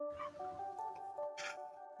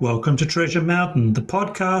Welcome to Treasure Mountain, the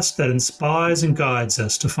podcast that inspires and guides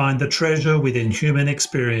us to find the treasure within human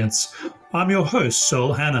experience. I'm your host,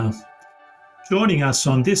 Sol Hanna. Joining us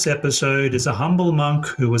on this episode is a humble monk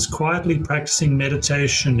who was quietly practicing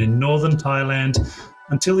meditation in northern Thailand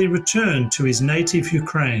until he returned to his native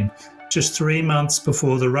Ukraine just 3 months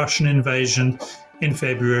before the Russian invasion in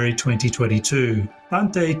February 2022.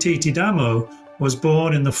 Bhante Thithidhammo was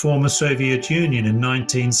born in the former Soviet Union in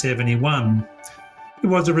 1971. He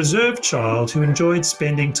was a reserved child who enjoyed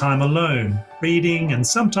spending time alone, reading and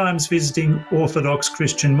sometimes visiting Orthodox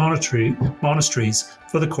Christian monasteries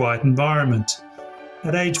for the quiet environment.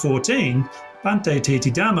 At age 14, Bhante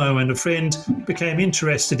Thithidhammo and a friend became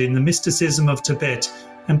interested in the mysticism of Tibet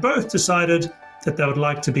and both decided that they would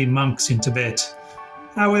like to be monks in Tibet.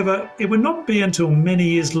 However, it would not be until many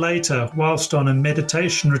years later, whilst on a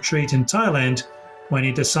meditation retreat in Thailand, when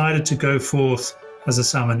he decided to go forth as a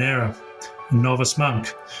samanera, a novice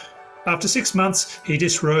monk. After 6 months, he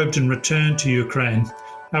disrobed and returned to Ukraine.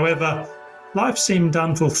 However, life seemed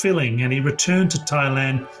unfulfilling and he returned to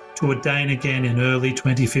Thailand to ordain again in early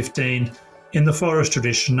 2015 in the forest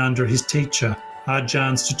tradition under his teacher,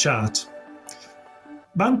 Ajahn Suchat.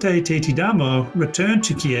 Bhante Thithidhammo returned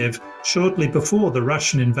to Kiev shortly before the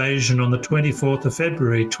Russian invasion on the 24th of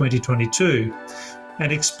February 2022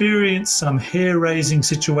 and experienced some hair-raising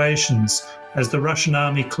situations as the Russian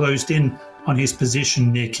army closed in on his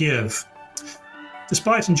position near Kiev.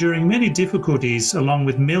 Despite enduring many difficulties along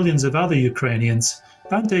with millions of other Ukrainians,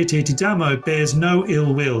 Bhante Thithidhammo bears no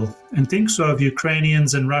ill will and thinks of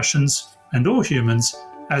Ukrainians and Russians and all humans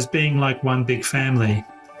as being like one big family.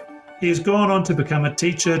 He has gone on to become a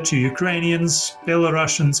teacher to Ukrainians,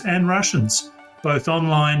 Belarusians and Russians, both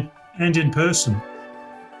online and in person.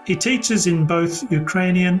 He teaches in both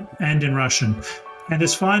Ukrainian and in Russian and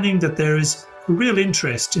is finding that there is a real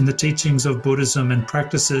interest in the teachings of Buddhism and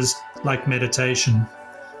practices like meditation.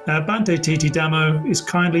 Bhante Thithidhammo is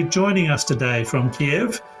kindly joining us today from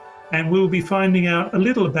Kiev, and we'll be finding out a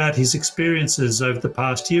little about his experiences over the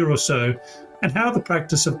past year or so and how the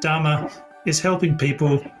practice of Dhamma is helping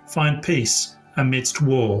people find peace amidst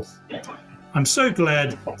war. I'm so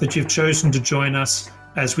glad that you've chosen to join us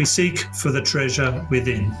as we seek for the treasure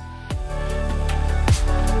within.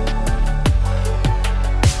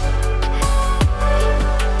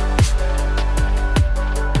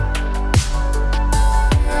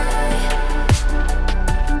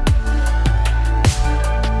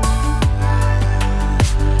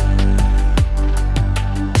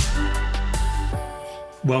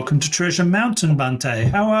 Welcome to Treasure Mountain, Bhante.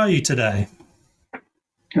 How are you today?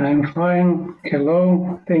 I'm fine.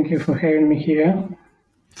 Hello. Thank you for having me here.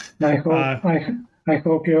 I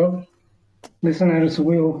hope your listeners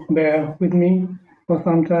will bear with me for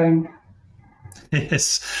some time.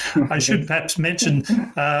 Yes. I should perhaps mention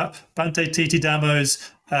Bhante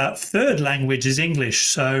Thithidhammo's third language is English.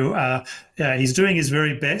 So he's doing his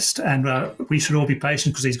very best, and we should all be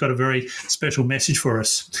patient because he's got a very special message for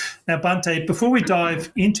us. Now, Bhante, before we dive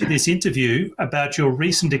into this interview about your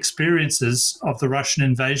recent experiences of the Russian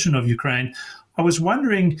invasion of Ukraine, I was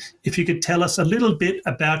wondering if you could tell us a little bit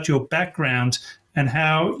about your background and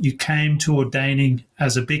how you came to ordaining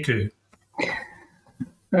as a bhikkhu.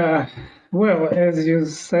 Well, as you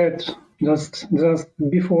said just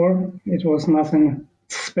before, it was nothing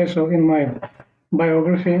special in my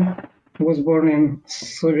biography. I was born in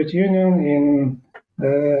Soviet Union in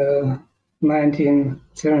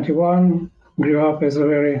 1971, grew up as a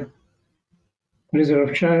very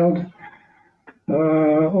reserved child,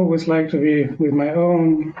 always liked to be with my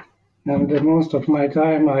own, and most of my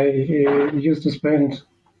time I used to spend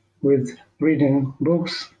with reading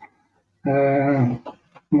books,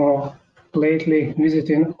 more lately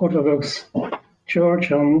visiting Orthodox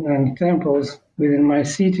church and temples within my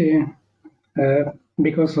city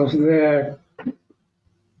because of their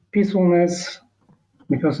peacefulness,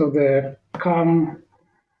 because of their calm.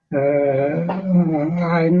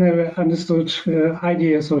 I never understood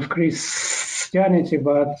ideas of Christianity,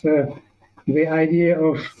 but the idea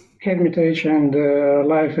of hermitage and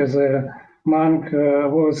life as a monk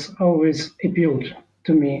was always appealed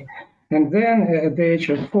to me. And then at the age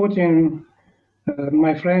of 14,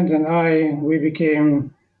 my friend and we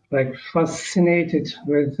became fascinated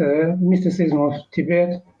with mysticism of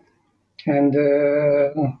Tibet and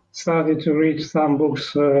started to read some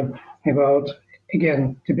books about,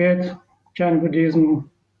 again, Tibet, Chan Buddhism,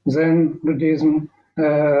 Zen Buddhism.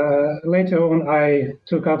 Later on, I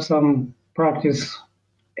took up some practice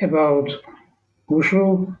about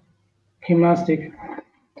wushu, gymnastic,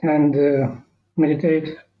 and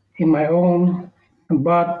meditate in my own.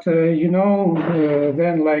 But,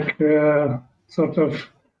 then sort of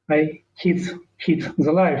I hit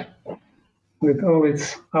the life with all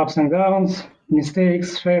its ups and downs,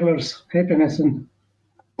 mistakes, failures, happiness, and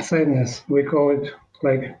sadness. We call it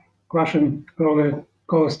like Russian roller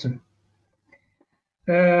coaster.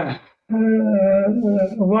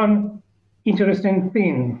 One interesting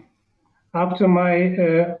thing, after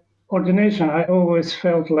my ordination, I always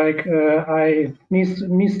felt like I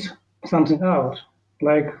missed something out,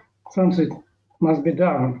 like something must be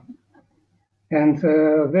done. And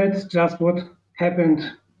that's just what happened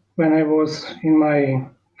when I was in my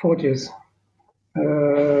 40s.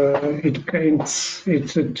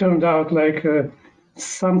 It turned out like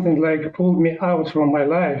something like pulled me out from my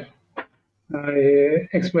life. I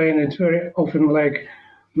explain it very often like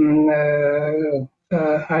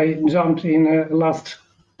I jumped in a last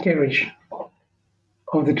carriage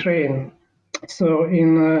of the train. So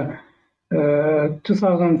in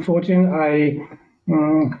 2014, I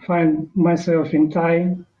find myself in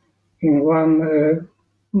Thai in one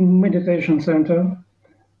meditation center,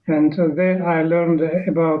 and there I learned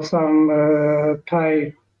about some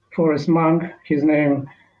Thai forest monk. His name,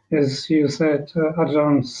 as you said,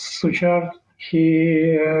 Ajahn Suchart.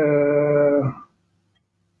 He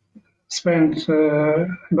spent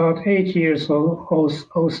about 8 years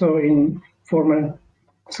also in former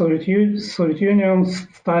Soviet Union,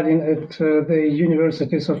 studying at the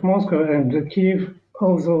universities of Moscow and Kiev,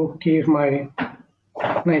 also Kiev, my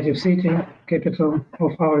native city, capital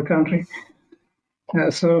of our country.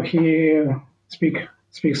 So he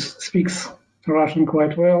speaks Russian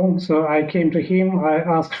quite well. So I came to him. I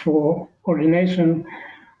asked for ordination.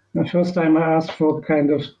 The first time I asked for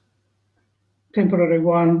kind of temporary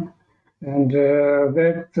one, and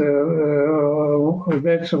that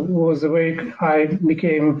was the way I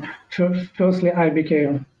became. Firstly, I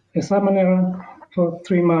became a summoner for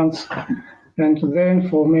 3 months, and then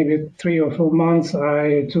for maybe 3 or 4 months,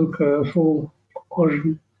 I took a full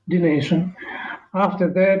ordination. After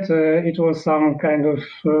that, it was some kind of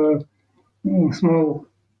small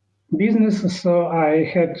business, so I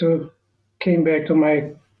had to came back to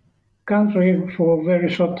my country for a very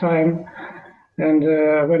short time. And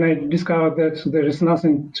when I discovered that there is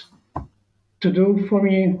nothing to do for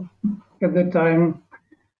me at that time,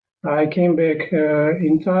 I came back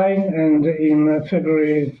in Thai, and in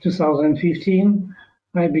February 2015,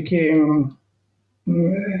 I became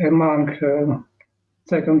a monk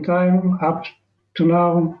second time up to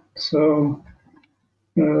now. So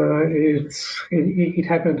it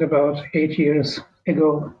happened about 8 years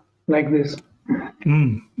ago, like this.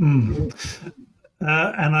 And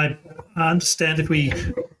I understand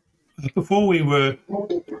before we were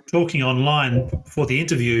talking online for the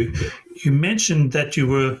interview, you mentioned that you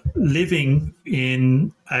were living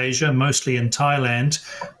in Asia, mostly in Thailand,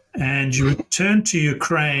 and you returned to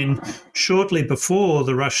Ukraine shortly before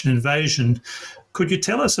the Russian invasion. Could you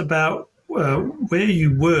tell us about where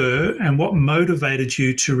you were and what motivated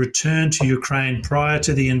you to return to Ukraine prior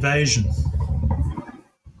to the invasion?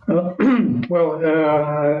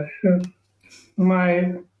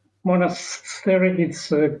 My monastery, it's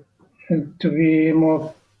to be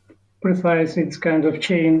more precise, it's kind of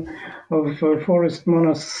chain of forest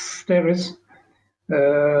monasteries.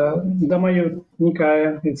 Damayut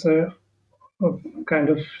Nikaya, it's a kind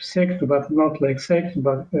of sect, but not like sect,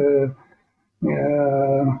 but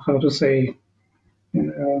how to say,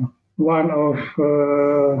 one of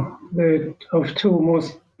the two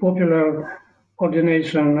most popular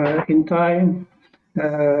ordination in Thai,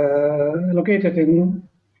 located in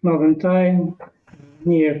northern Thai,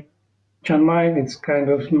 near Chiang Mai. It's kind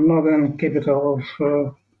of northern capital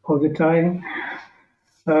of the Thai.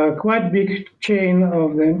 Quite big chain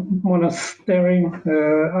of the monastery.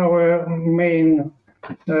 Our main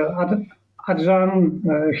Ajahn,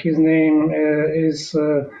 his name is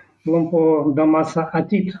Lumpo Damasa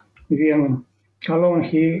Atit Vien Chalon.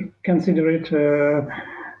 He considered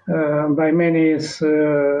by many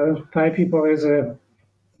Thai people as a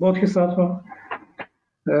bodhisattva.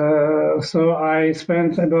 So I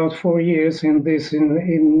spent about 4 years in this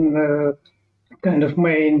in kind of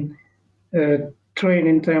main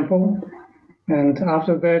training temple, and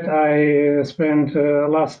after that I spent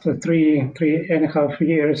last three and a half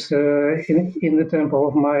years in the temple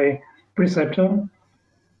of my preceptor.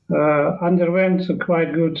 Underwent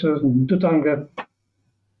quite good Dhutanga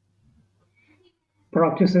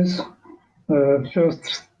practices.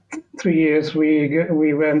 First 3 years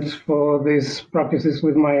we went for these practices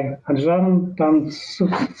with my Ajahn, Tan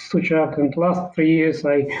Suchak, and last 3 years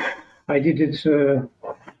I did it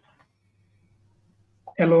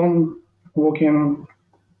alone, walking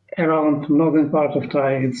around northern part of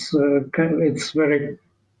Thai. It's very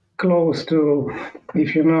close to,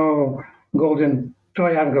 if you know, Golden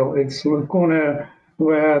Triangle. It's a corner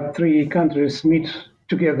where three countries meet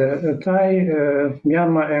together: Thai,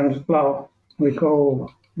 Myanmar, and Laos. We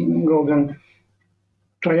call Golden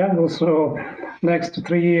Triangle. So next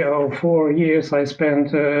 3 or 4 years, I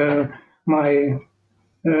spent my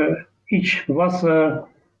each vasa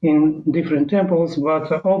in different temples,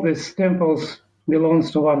 but all these temples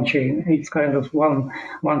belongs to one chain. It's kind of one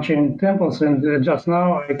chain temples, and just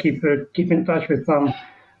now I keep in touch with some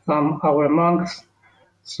our monks,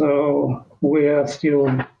 so we are still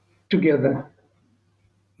together,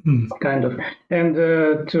 kind of. And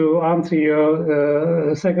to answer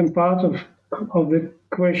your second part of the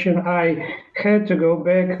question, I had to go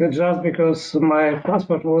back just because my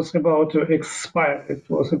passport was about to expire. It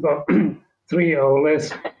was about 3 or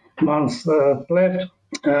less months left.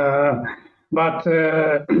 But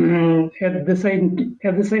at the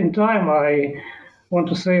same time, I want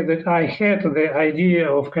to say that I had the idea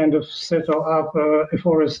of kind of settle up a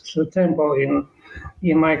forest temple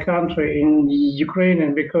in my country, in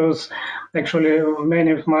Ukrainian, because actually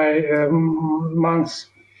many of my monks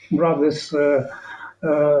brothers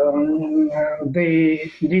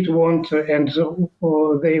they did want and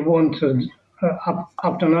they wanted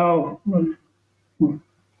up to now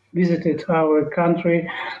visited our country,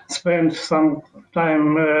 spent some time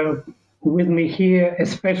with me here,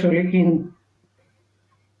 especially in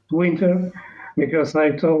winter, because I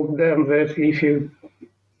told them that if you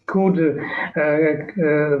could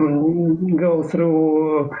go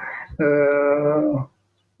through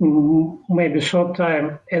maybe short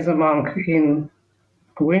time as a monk in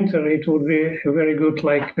winter, it would be a very good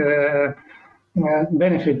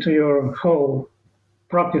benefit to your whole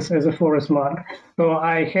practice as a forest monk. So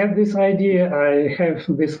I have this idea. I have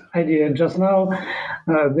this idea just now.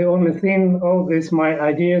 The only thing, all these my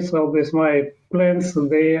ideas, all these my plans,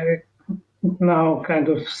 they are now kind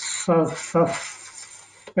of suspended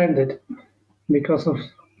because of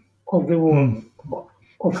the war,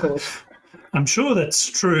 of course. I'm sure that's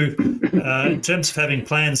true in terms of having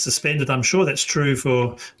plans suspended. I'm sure that's true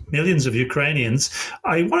for millions of Ukrainians.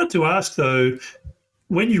 I wanted to ask, though,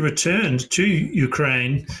 when you returned to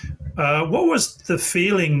Ukraine, what was the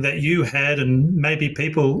feeling that you had and maybe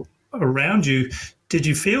people around you? Did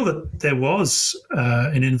you feel that there was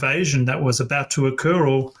an invasion that was about to occur,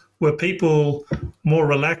 or were people more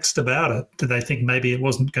relaxed about it? Did they think maybe it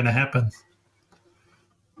wasn't going to happen?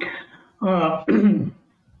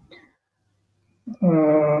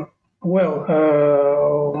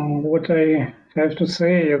 What I have to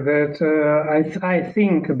say is that I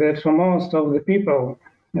think that for most of the people,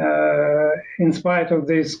 in spite of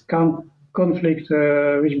this conflict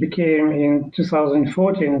which became in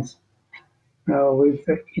 2014 with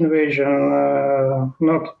the invasion,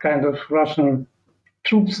 not kind of Russian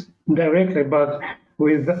troops directly, but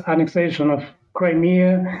with the annexation of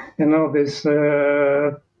Crimea and all these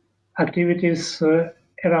activities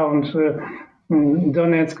around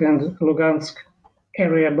Donetsk and Lugansk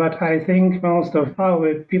area. But I think most of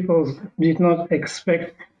our people did not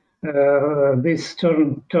expect this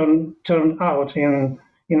turn out in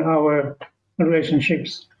our relationship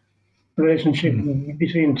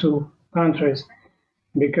between two countries,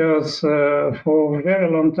 because for a very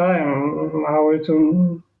long time our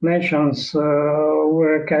two nations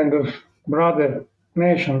were kind of brother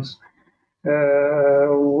nations. We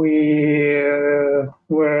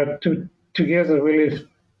were together. We lived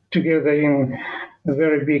together in a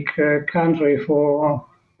very big country for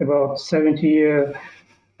about 70 years.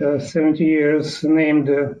 70 years, named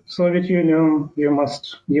Soviet Union. You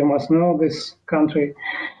must know this country,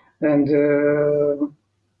 and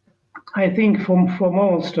I think for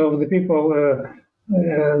most of the people,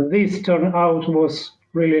 this turnout was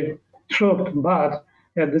really shocked. But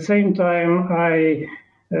at the same time, I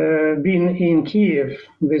been in Kiev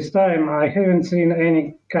this time. I haven't seen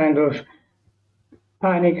any kind of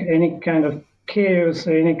panic, any kind of chaos,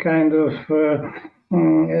 any kind of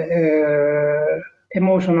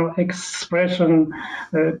emotional expression.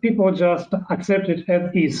 People just accept it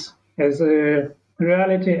as a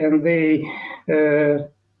reality, and they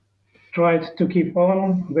tried to keep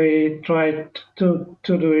on. They tried to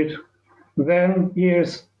do it then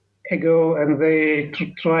years ago, and they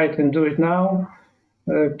tried and do it now.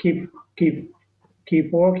 Keep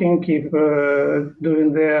working, keep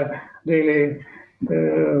doing their daily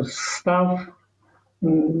stuff.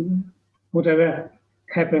 Whatever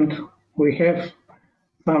happened, we have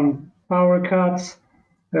some power cuts,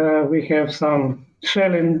 we have some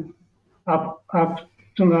shelling up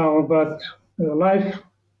to now, but life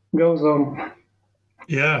goes on.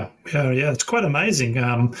 Yeah, it's quite amazing.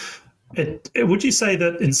 would you say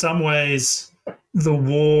that in some ways the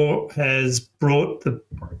war has brought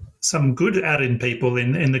some good out in people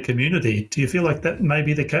in the community? Do you feel like that may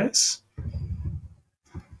be the case?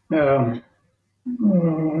 Can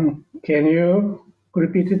you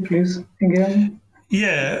repeat it, please, again?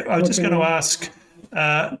 Yeah, I was just going to ask,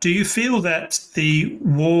 do you feel that the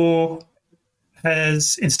war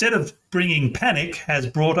has, instead of bringing panic, has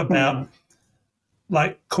brought about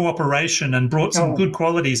like cooperation and brought some good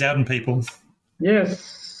qualities out in people?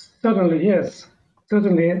 Yes, certainly, yes.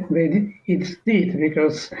 Certainly it did,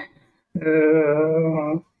 because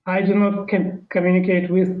I do not communicate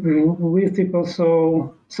with people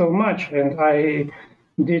so much, and I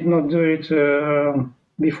did not do it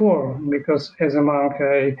before, because as a monk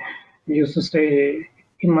I used to stay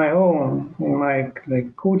in my own, in my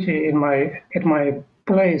kuti, at my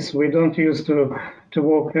place. We don't used to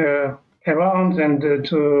walk around and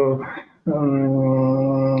to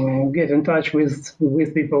get in touch with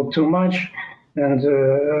people too much, and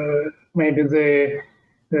maybe the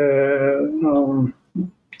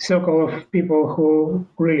circle of people who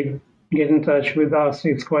really get in touch with us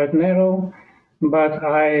is quite narrow. But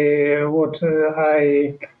what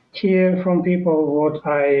I hear from people, what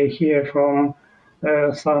I hear from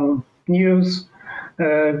some news,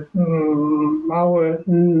 our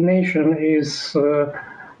nation is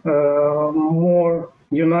more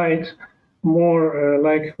united, more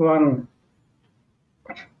like one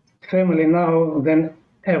family now than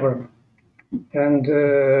ever. And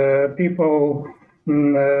people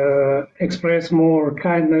express more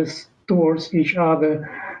kindness towards each other,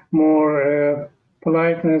 more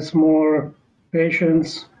politeness, more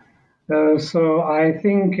patience. So I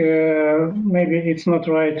think maybe it's not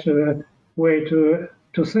right way to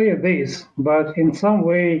say this, but in some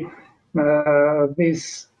way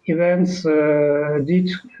these events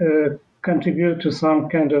did contribute to some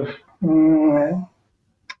kind of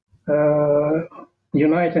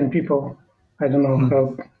uniting people. I don't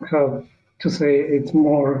know how to say it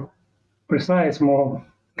more precise, more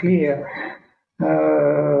clear.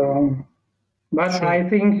 But sure. I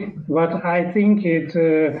think it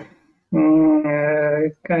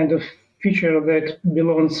kind of feature that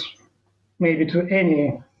belongs maybe to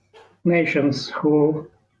any nations who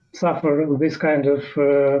suffer this kind of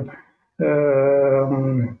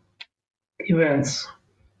events,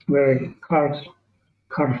 very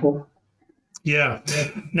hurtful. Yeah.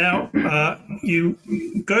 Now, you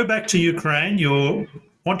go back to Ukraine, you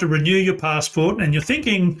want to renew your passport, and you're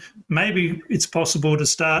thinking maybe it's possible to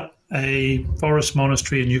start a forest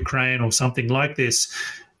monastery in Ukraine or something like this.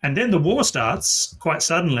 And then the war starts quite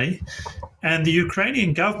suddenly, and the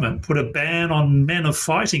Ukrainian government put a ban on men of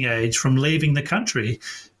fighting age from leaving the country.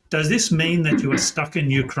 Does this mean that you are stuck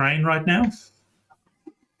in Ukraine right now?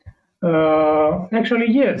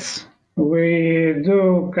 Actually, yes. We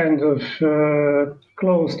do kind of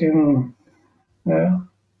closed in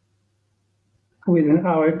within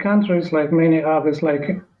our countries, like many others,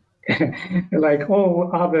 like like all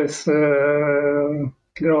others, grown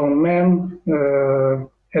men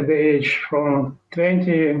at the age from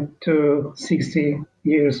 20 to 60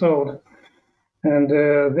 years old. And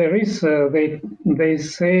there is, they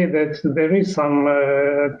say that there is some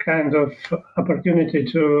kind of opportunity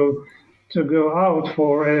to go out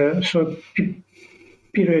for a short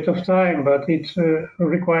period of time, but it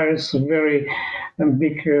requires a very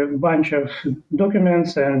big bunch of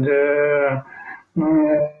documents and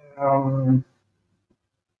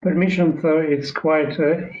permission, so it's quite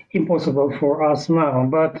impossible for us now.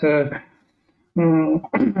 But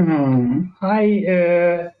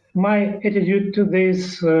my attitude to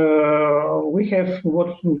this, we have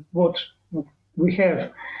what we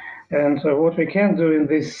have, and what we can do in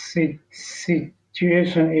this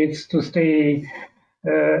situation is to stay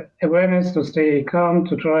awareness, to stay calm,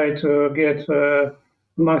 to try to get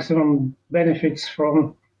maximum benefits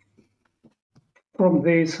from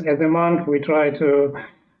this. As a monk, we try to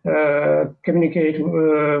communicate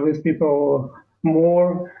with people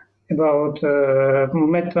more about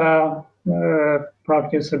metta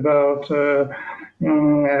practice, about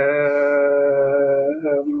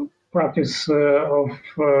practice of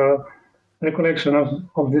recollection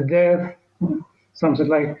of the death, something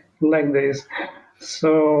like this.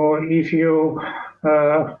 So if you,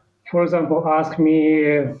 for example, ask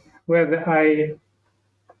me whether I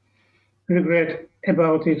regret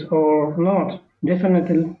about it or not,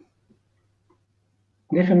 definitely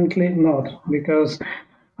not, because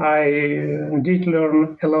I did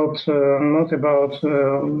learn a lot, not about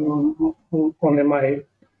only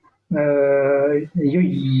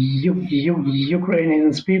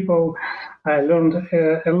Ukrainian people. I learned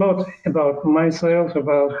a lot about myself,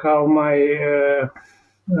 about how my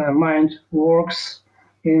mind works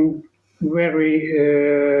in very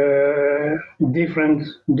different,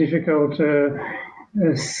 difficult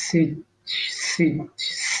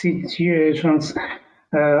situations.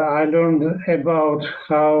 I learned about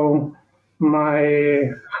how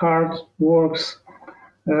my heart works.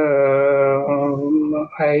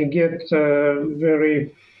 I get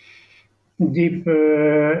very deep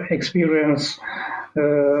experience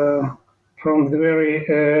from the very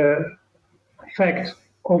fact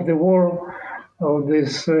of the war, of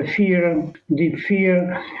this fear, deep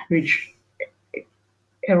fear, which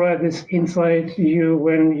arises inside you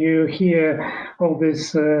when you hear all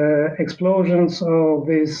these explosions, all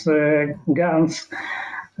these guns.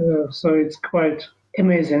 So it's quite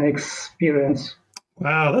amazing experience.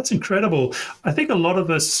 Wow, that's incredible. I think a lot of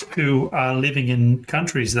us who are living in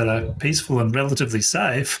countries that are peaceful and relatively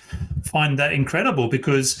safe find that incredible,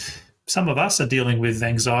 because some of us are dealing with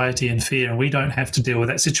anxiety and fear and we don't have to deal with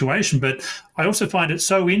that situation. But I also find it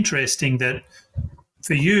so interesting that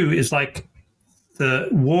for you is like the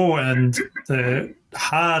war and the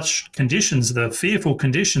harsh conditions, the fearful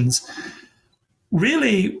conditions,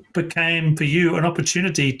 really became for you an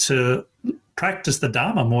opportunity to practice the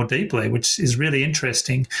Dharma more deeply, which is really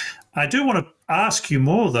interesting. I do want to ask you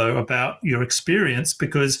more, though, about your experience,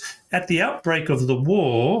 because at the outbreak of the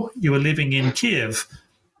war, you were living in Kiev.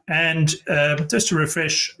 And just to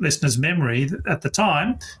refresh listeners' memory, at the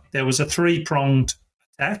time, there was a three-pronged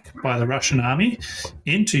attack by the Russian army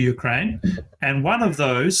into Ukraine. And one of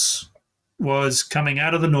those was coming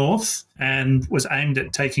out of the north and was aimed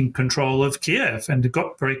at taking control of Kiev, and it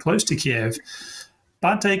got very close to Kiev.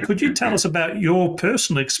 Bhante, could you tell us about your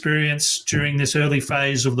personal experience during this early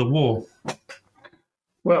phase of the war?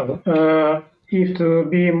 Well, if to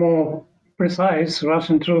be more precise,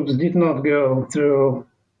 Russian troops did not go through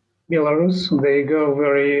Belarus. They go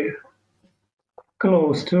very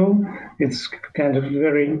close to. It's kind of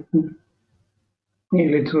very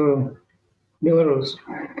nearly to Belarus.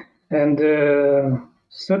 And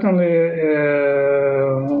certainly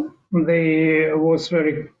they was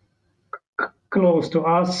very close to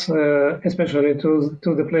us, especially to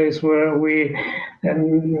the place where we,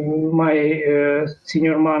 my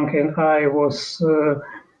senior monk and I was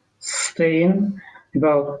staying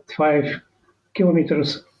about 5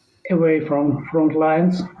 kilometers away from front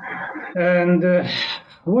lines. And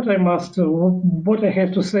what I have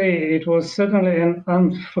to say, it was certainly an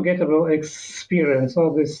unforgettable experience.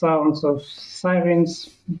 All the sounds of sirens,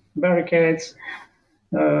 barricades.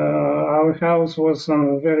 Our house was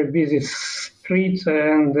on a very busy street,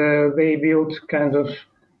 and they built kind of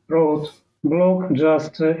road block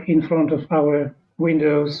just in front of our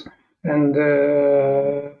windows. And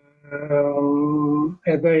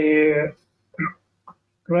as I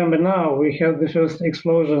remember now, we had the first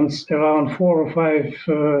explosions around 4 or 5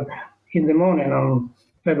 in the morning on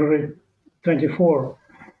February 24.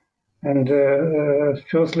 And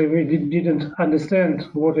firstly, we didn't understand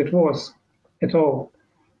what it was at all.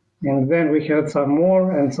 And then we heard some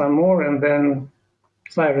more, and then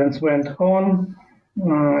sirens went on.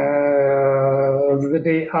 The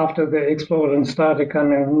day after the explosion started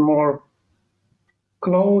coming more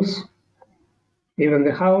close, even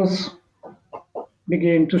the house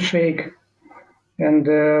began to shake. And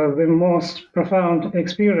the most profound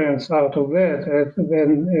experience out of that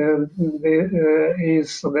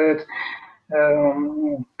is that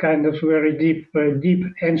kind of very deep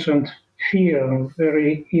ancient fear,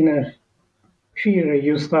 very inner fear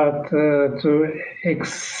you start to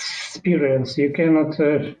experience. You cannot,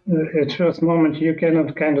 at first moment, you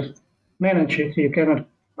cannot kind of manage it. You cannot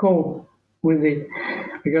cope with it,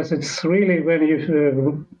 because it's really when you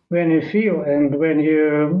feel and when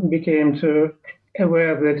you became to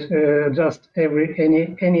aware that just every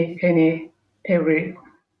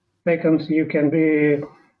second you can be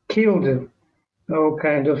killed or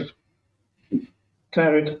kind of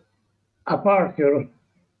tear apart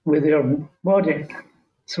with your body.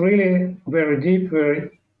 It's really very deep,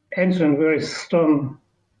 very ancient, very strong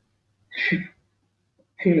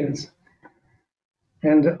feelings.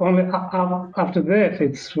 And only after that,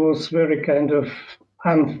 it was very kind of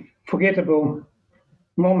unforgettable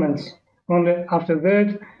moments. Only after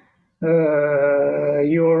that,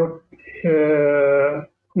 you're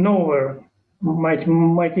nowhere.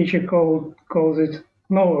 My teacher calls it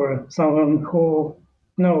nowhere. Someone who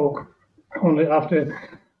know only after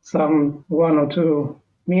some 1 or 2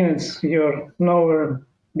 minutes, your nowhere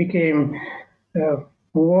became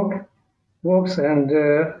walks and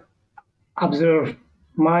observe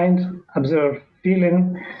mind, observe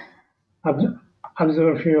feeling,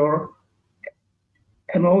 observe your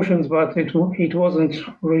emotions, but it wasn't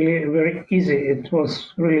really very easy. It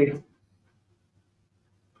was really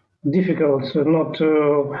difficult not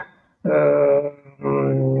to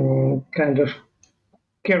kind of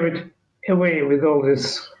carried away with all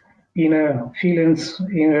this inner feelings,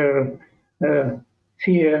 inner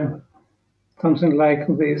fear, something like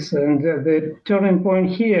this. And the turning point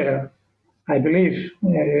here, I believe,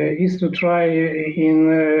 is to try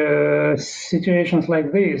in situations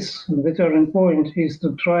like this. The turning point is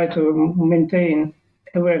to try to maintain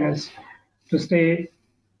awareness, to stay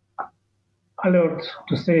alert,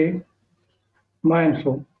 to stay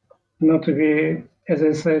mindful, not to be, as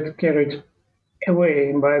I said, carried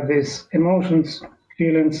away by these emotions,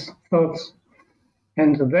 feelings, thoughts.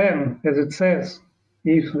 And then, as it says,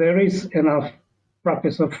 if there is enough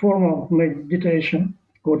practice of formal meditation,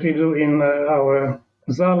 what we do in our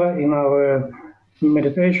zala, in our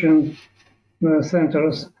meditation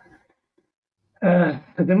centers,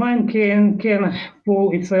 the mind can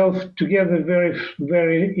pull itself together in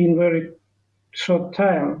very short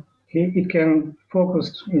time. It can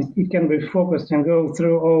focus. It can be focused and go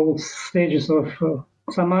through all stages of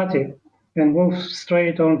samadhi and move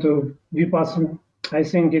straight onto vipassana. I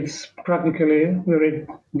think it's practically very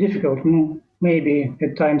difficult, maybe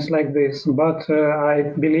at times like this, but I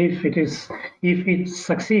believe it is. If it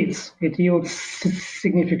succeeds, it yields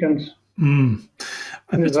significant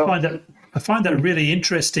results. I find that really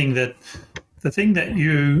interesting. That the thing that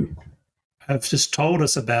you have just told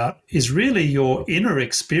us about is really your inner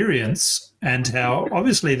experience, and how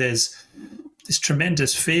obviously there's this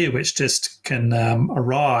tremendous fear which just can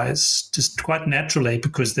arise just quite naturally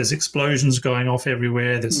because there's explosions going off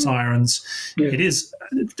everywhere, there's sirens. Yeah. It is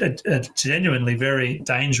a genuinely very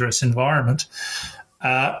dangerous environment.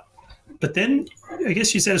 But then I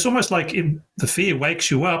guess you said it's almost like the fear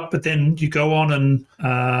wakes you up, but then you go on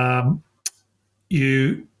and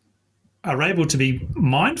you are able to be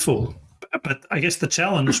mindful. But I guess the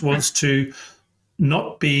challenge was to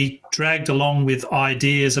not be dragged along with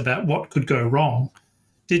ideas about what could go wrong.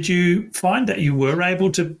 Did you find that you were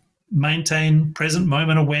able to maintain present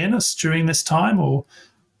moment awareness during this time, or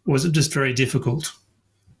was it just very difficult?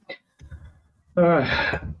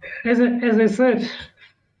 As I said,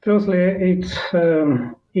 firstly,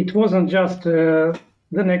 it wasn't just the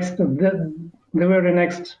very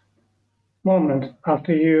next moment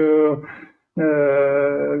after you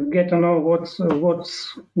get to know what's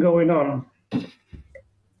going on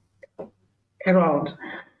around.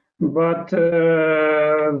 But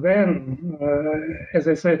then, as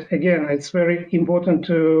I said again, it's very important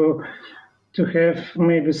to have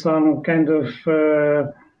maybe some kind of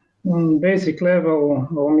basic level,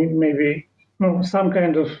 or maybe some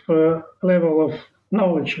kind of level of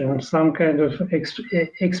knowledge and some kind of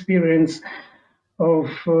experience of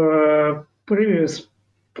previous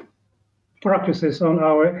practices on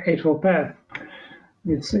our Eightfold Path.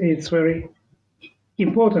 It's very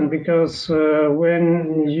important because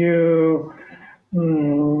when you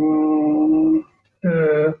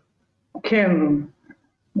can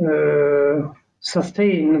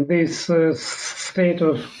sustain this state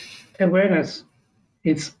of awareness,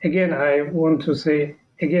 it's again, I want to say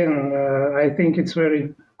again, I think it's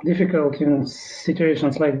very difficult in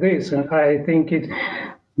situations like this, and I think it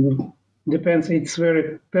depends. It's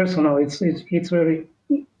very personal. It's very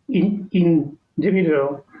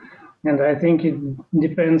individual. And I think it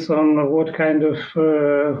depends on what kind of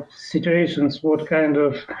situations, what kind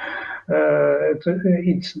of,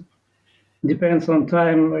 it depends on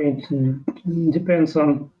time, it depends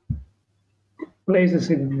on places,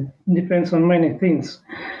 it depends on many things.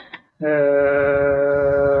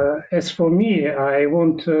 As for me, I don't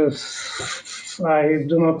want to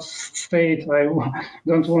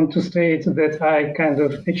state that I kind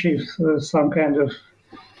of achieved some kind of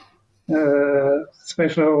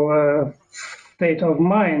special state of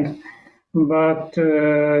mind, but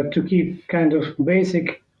to keep kind of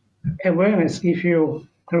basic awareness, if you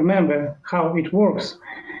remember how it works,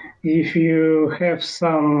 if you have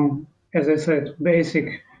some, as I said,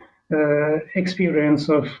 basic experience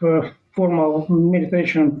of formal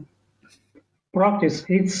meditation practice,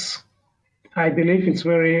 I believe it's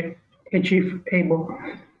very achievable.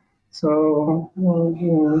 So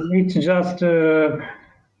it's just the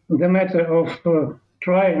matter of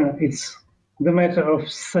trying. It's the matter of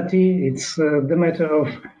sati. It's the matter of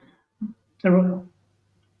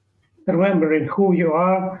remembering who you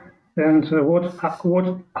are and what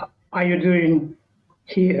are you doing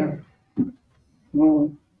here.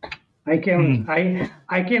 I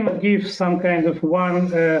cannot give some kind of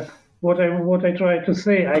one what I try to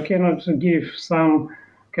say, I cannot give some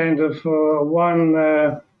kind of one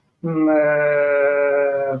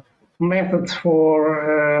method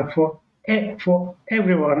for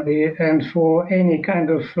everyone and for any kind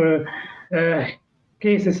of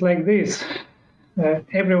cases like this.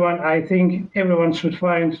 I think everyone should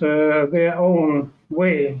find their own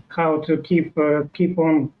way how to keep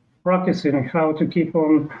on practicing, how to keep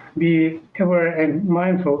on be aware and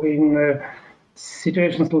mindful in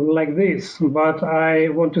situations like this. But I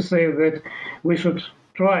want to say that we should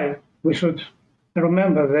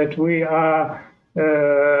remember that we are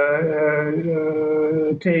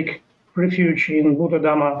take refuge in Buddha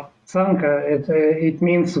Dhamma Sangha. It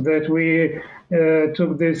means that we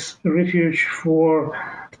took this refuge for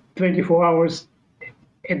 24 hours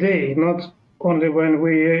a day, not only when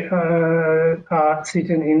we are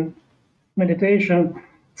sitting in meditation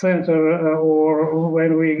center or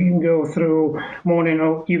when we go through morning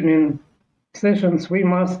or evening sessions. We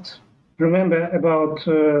must remember about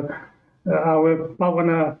our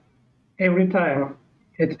bhavana every time,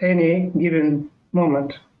 at any given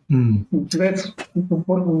moment. That's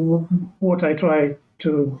what I try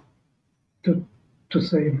to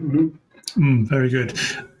say. Very good.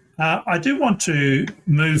 I do want to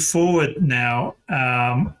move forward now.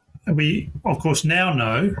 We, of course, now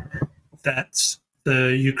know that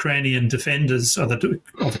the Ukrainian defenders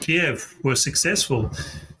of Kiev were successful,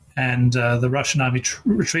 and the Russian army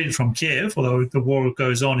retreated from Kiev, although the war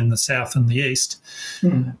goes on in the south and the east.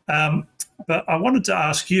 But I wanted to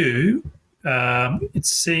ask you, it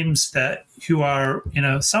seems that you are in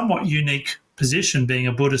a somewhat unique position being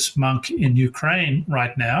a Buddhist monk in Ukraine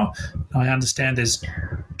right now. I understand there's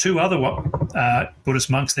 2 other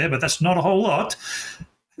Buddhist monks there, but that's not a whole lot.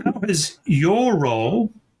 How has your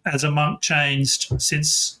role as a monk changed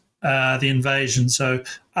since the invasion? So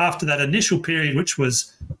after that initial period, which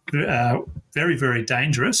was very, very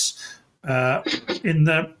dangerous, in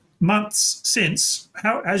the months since,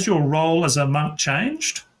 how has your role as a monk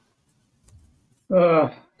changed?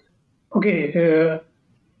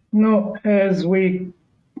 No, as we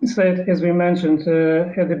mentioned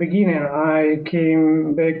at the beginning, I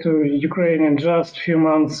came back to Ukraine just a few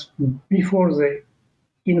months before the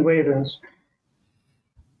invasion.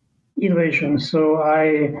 So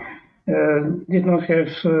I did not have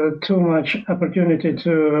too much opportunity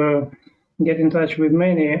to get in touch with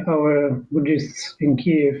many our Buddhists in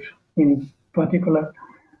Kiev, in particular,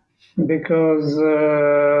 because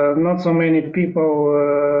not so many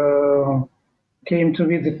people came to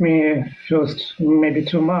visit me first maybe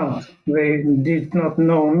 2 months. They did not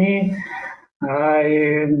know me.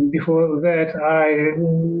 Before that, I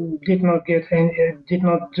did not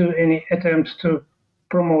do any attempt to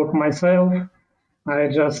promote myself. I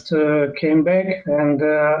just came back, and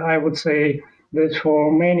I would say that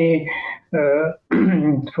for many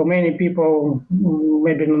people,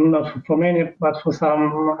 maybe not for many, but for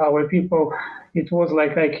some our people, it was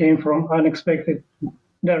like I came from unexpected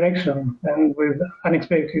direction and with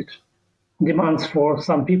unexpected demands for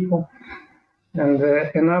some people. And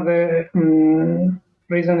another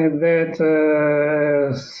reason is that,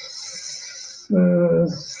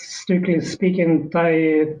 strictly speaking,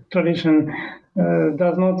 Thai tradition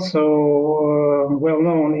does not so well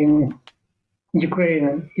known in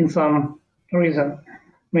Ukraine in some reason.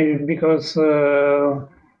 Maybe because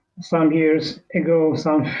some years ago,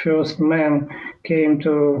 some first man came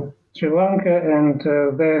to Sri Lanka, and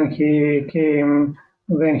then he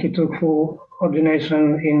took full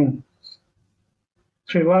ordination in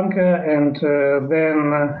Sri Lanka, and then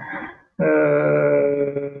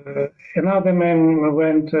another man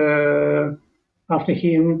went after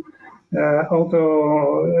him.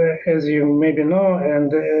 Although, as you maybe know,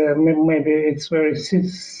 and maybe it's very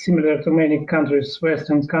similar to many countries,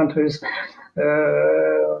 Western countries,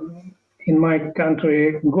 in my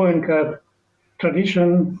country, Goenka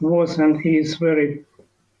tradition was and is very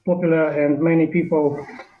popular, and many people,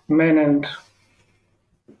 men and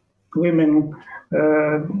women,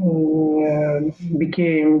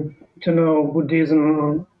 became to know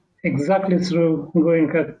Buddhism exactly through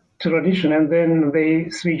Goenka tradition, and then they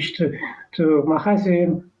switched to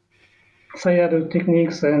Mahasi Sayadaw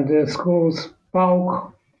techniques and schools,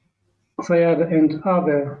 Pauk, Sayadaw, and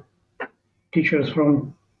other teachers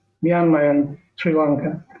from Myanmar and Sri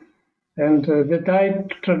Lanka. And the Thai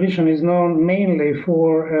tradition is known mainly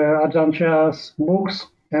for Ajahn Chah's books,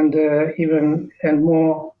 and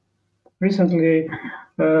more recently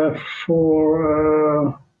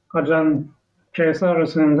for Ajahn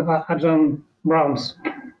Chayasaras and Ajahn Brahms.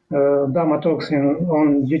 Dhamma talks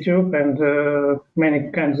on YouTube and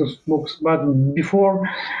many kinds of books. But before,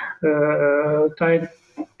 Thai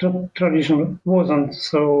tradition wasn't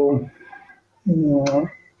so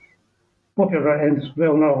popular and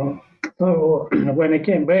well known. So when I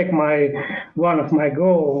came back, one of my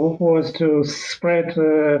goals was to spread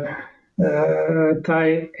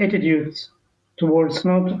Thai attitudes towards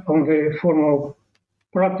not only formal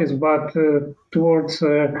practice, but towards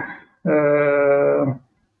the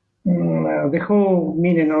whole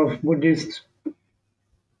meaning of Buddhist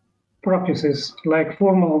practices, like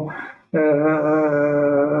formal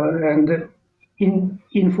and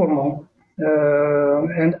informal.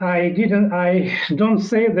 And I don't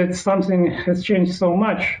say that something has changed so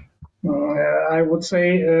much. I would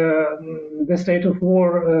say the state of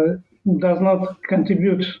war does not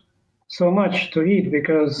contribute so much to it,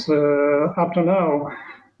 because up to now,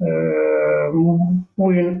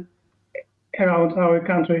 moving around our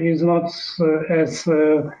country is not as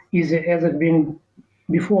easy as it been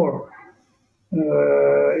before.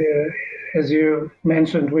 As you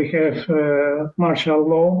mentioned, we have martial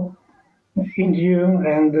law in India,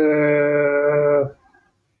 and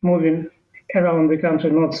moving around the country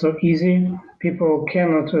not so easy. People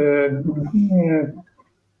cannot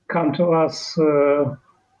come to us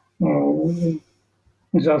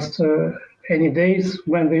just any days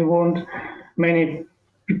when they want. Many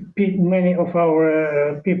of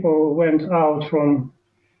our people went out from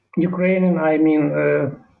Ukrainian. I mean,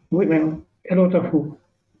 women. A lot of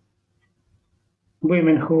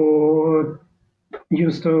women who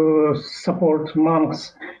used to support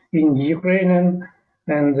monks in Ukrainian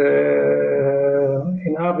and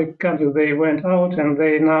in other countries, they went out, and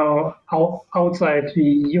they now outside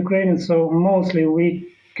Ukraine. So mostly we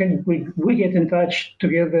get in touch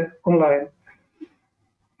together online.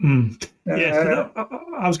 Yeah,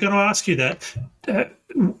 I was going to ask you that.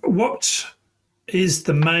 What is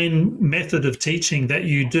the main method of teaching that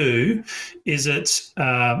you do? Is it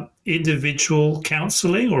individual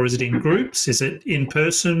counselling, or is it in groups? Is it in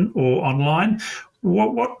person or online?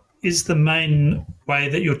 What is the main way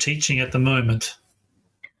that you're teaching at the moment?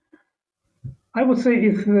 I would say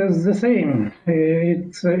it's the same.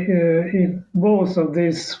 Both of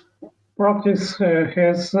these practice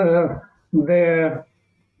has their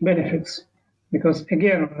benefits, because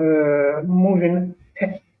again, moving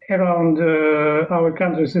around our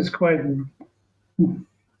countries is quite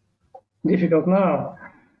difficult now,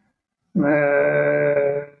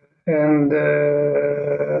 and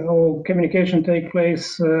all communication take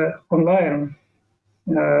place online.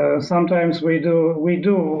 Sometimes we do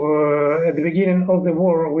at the beginning of the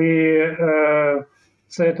war, we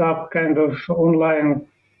set up kind of online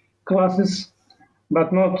classes,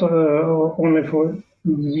 but not only for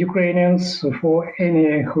Ukrainians, for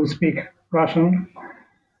any who speak Russian.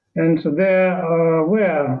 And there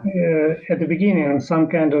were at the beginning some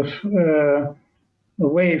kind of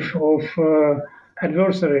wave of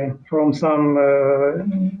adversary from some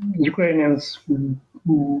Ukrainians,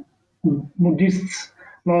 Buddhists,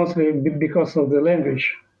 mostly because of the language,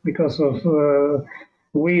 because of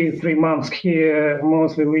we 3 months here,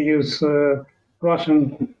 mostly we use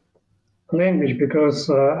Russian language, because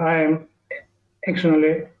I'm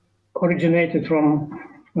actually originated from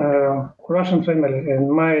Russian family, and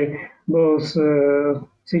my both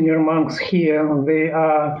senior monks here, they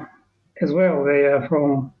are as well, they are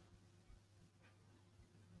from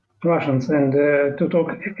Russians, and to talk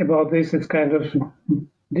about this, it's kind of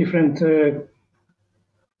different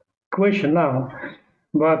question now.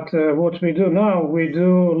 But what we do now, we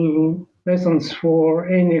do lessons for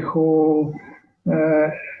any who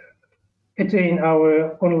attain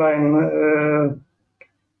our online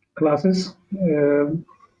classes,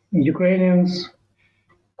 Ukrainians,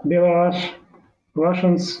 Belarus,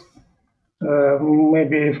 Russians,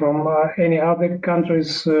 maybe from any other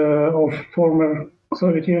countries of former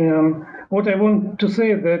Soviet Union. What I want to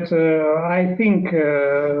say that I think,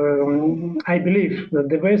 I believe that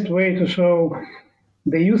the best way to show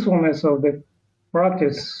the usefulness of the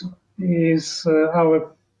practice is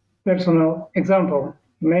our personal example.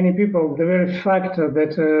 Many people, the very fact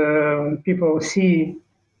that people see,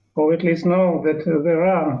 or at least know, that there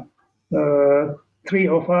are 3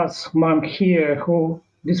 of us monks here who,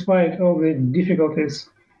 despite all the difficulties,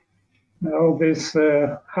 all this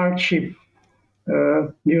hardship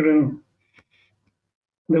during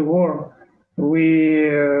the war, we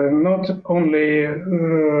not only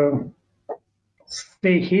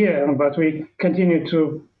stay here, but we continue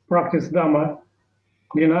to practice Dhamma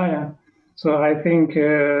Vinaya. So I think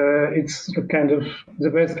it's kind of the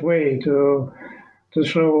best way to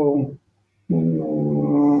show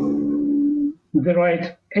the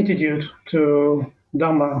right attitude to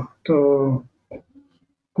Dhamma, to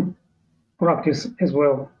practice as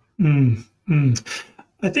well.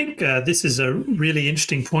 I think this is a really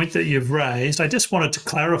interesting point that you've raised. I just wanted to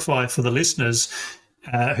clarify for the listeners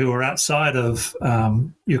who are outside of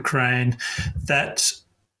Ukraine that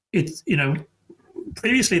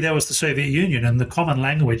previously there was the Soviet Union and the common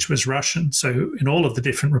language was Russian. So in all of the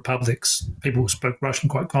different republics, people spoke Russian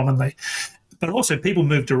quite commonly. But also people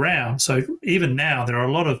moved around. So even now there are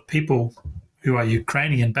a lot of people who are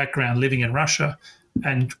Ukrainian background living in Russia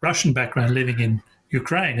and Russian background living in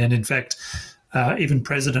Ukraine. And in fact, even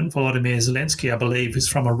President Volodymyr Zelensky, I believe, is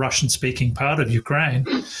from a Russian-speaking part of Ukraine.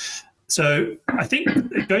 So I think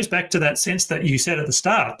it goes back to that sense that you said at the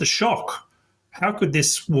start, the shock. How could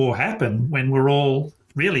this war happen when we're all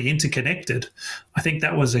really interconnected? I think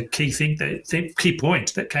that was a key key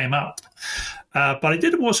point that came up. But I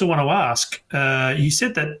did also want to ask, you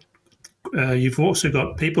said that you've also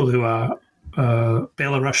got people who are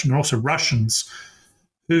Belarusian and also Russians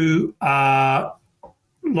who are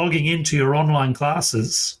logging into your online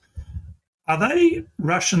classes. Are they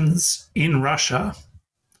Russians in Russia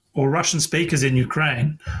or Russian speakers in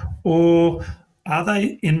Ukraine, or are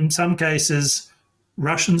they in some cases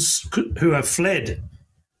Russians who have fled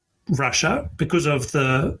Russia because of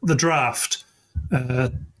the draft?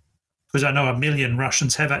 Because I know 1 million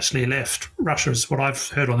Russians have actually left Russia, is what I've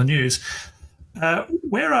heard on the news.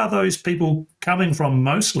 Where are those people coming from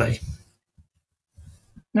mostly?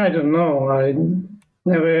 I don't know. I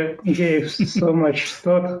never gave so much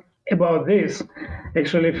thought about this.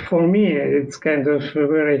 Actually, for me, it's kind of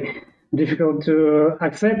very difficult to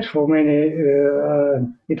accept. For many,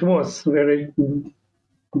 it was very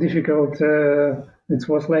difficult. It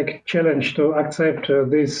was like a challenge to accept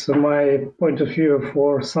this, my point of view,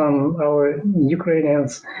 for some our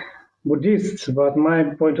Ukrainians Buddhists. But my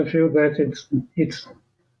point of view that it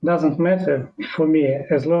doesn't matter for me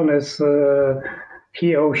as long as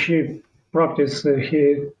he or she practice,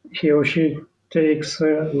 he or she takes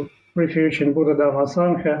refuge in Buddha Dhamma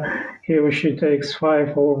Sangha, he or she takes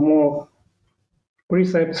 5 or more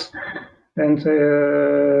precepts, and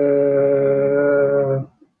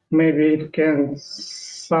maybe it can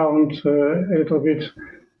sound a little bit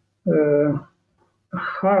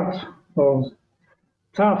hard or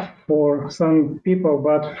tough for some people,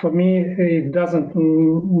 but for me it doesn't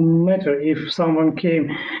matter if someone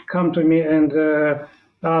come to me and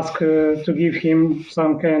ask to give him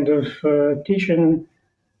some kind of teaching,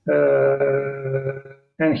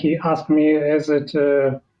 and he asked me as it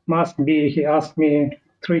must be. He asked me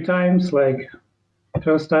 3 times, like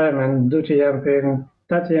first time and Dutiyampi and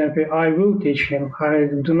Tatiyampi, I will teach him. I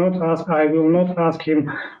will not ask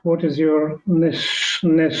him what is your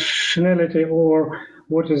nationality or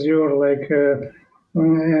what is your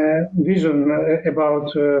vision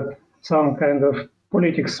about some kind of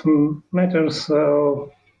politics matters,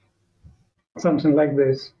 something like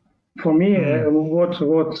this. For me, what's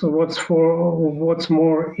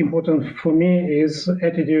more important for me is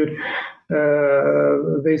attitude.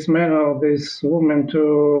 This man or this woman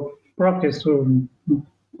to practice to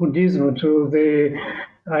Buddhism, to the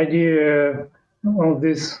idea of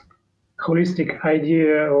this holistic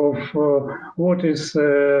idea of what is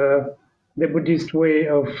the Buddhist way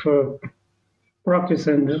of practice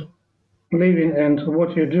and living and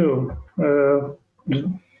what you do,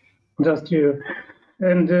 just you.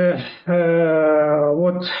 And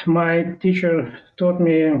what my teacher taught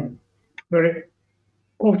me very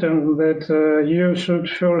often, that you should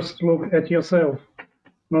first look at yourself,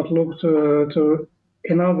 not look to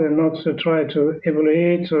another, not to try to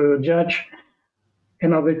evaluate or judge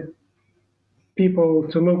another people,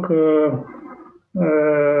 to look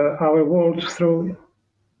our world through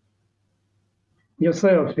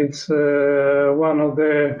yourself. It's one of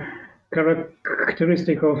the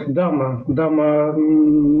characteristic of Dhamma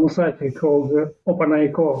Musati, called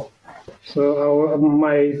Opanaiko. So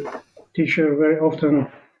my teacher very often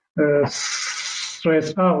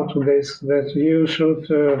stressed out this, that you should,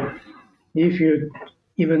 if you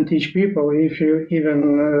even teach people, if you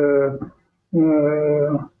even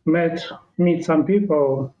meet some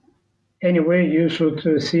people, anyway, you should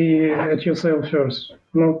see at yourself first,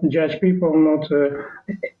 not judge people, not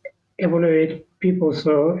evaluate people.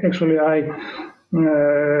 So actually, I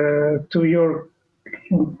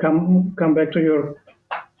come back to your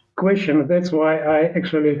question. That's why I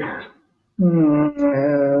actually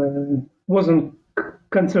wasn't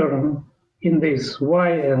concerned in this. Why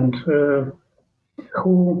and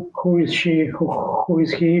who is she? Who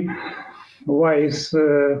is he? Why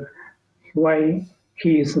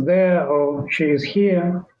he is there or she is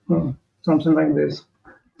here? Something like this.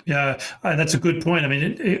 Yeah, that's a good point. I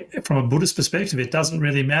mean, from a Buddhist perspective, it doesn't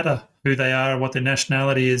really matter who they are, what their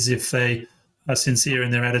nationality is, if they are sincere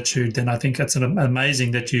in their attitude, then I think it's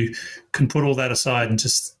amazing that you can put all that aside and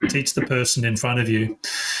just teach the person in front of you,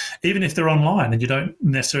 even if they're online and you don't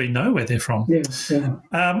necessarily know where they're from.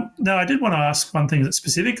 Now, I did want to ask one thing that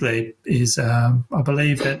specifically is I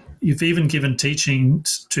believe that you've even given teaching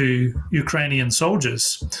to Ukrainian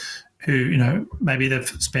soldiers who, maybe they've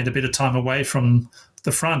spent a bit of time away from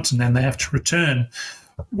the front and then they have to return.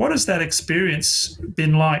 What has that experience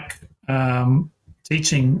been like,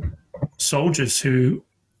 teaching soldiers who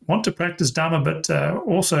want to practice Dhamma but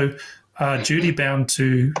also are duty-bound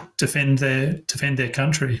to defend their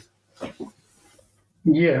country?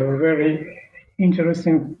 Yeah, very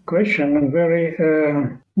interesting question and very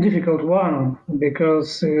difficult one,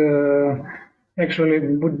 because actually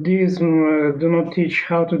Buddhism do not teach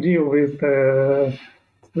how to deal with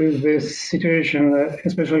this situation,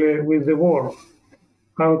 especially with the war,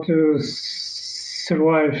 how to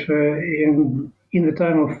survive in the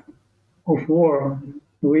time of war.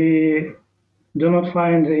 We do not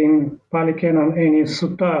find in Pali Canon any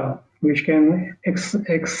sutta which can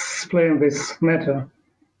explain this matter.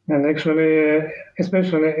 And actually,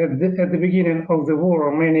 especially at the beginning of the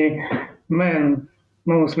war, many men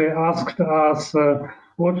mostly asked us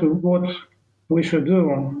what we should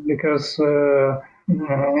do, because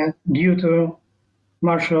due to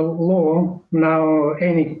martial law, now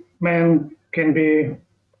any man can be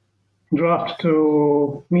drafted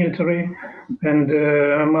to military and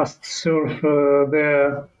must serve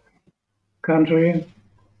their country.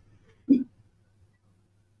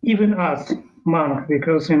 Even us, monk,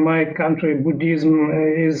 because in my country Buddhism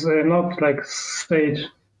is not like state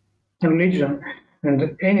religion,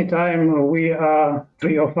 and anytime we are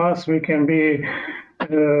three of us, we can be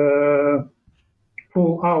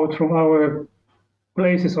pulled out from our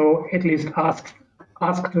places, or at least asked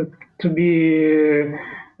to be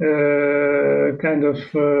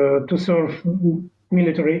to serve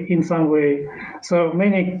military in some way. So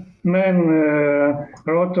many men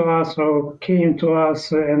wrote to us or came to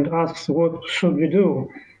us and asked, what should we do?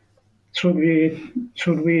 Should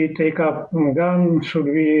we take up a gun? Should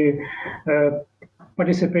we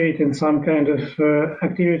participate in some kind of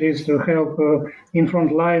activities to help in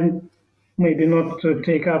front line? Maybe not to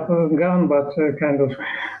take up a gun, but kind of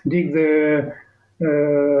dig the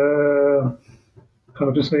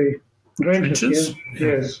trenches?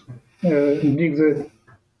 Yes. Dig the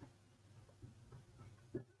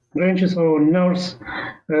branches or nurse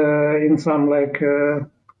in some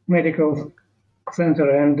medical center,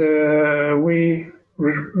 and we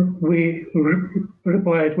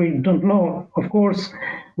replied, we don't know. Of course,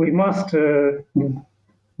 we must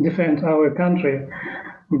defend our country,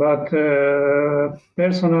 but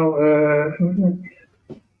personal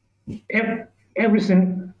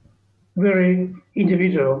everything very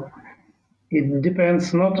individual. It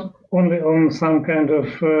depends not only on some kind of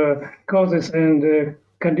causes and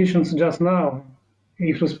conditions just now.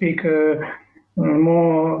 If to speak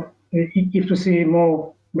more, if to see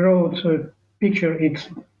more broad picture, it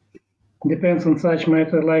depends on such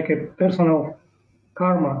matter like a personal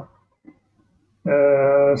karma.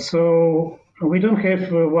 So we don't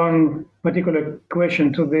have one particular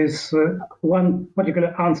question to this, one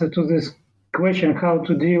particular answer to this question, how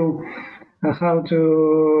to deal, how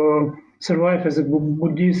to survive as a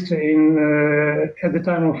Buddhist at the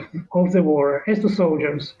time of the war. As to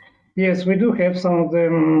soldiers, yes, we do have some of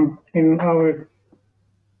them in our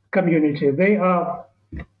community. They are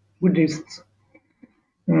Buddhists.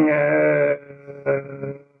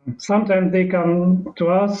 Sometimes they come to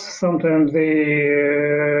us, sometimes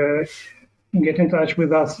they get in touch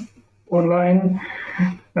with us online.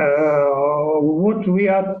 What we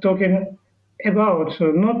are talking about,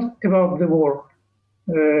 not about the war.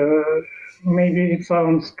 Maybe it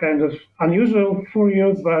sounds kind of unusual for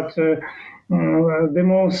you, but the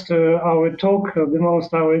most our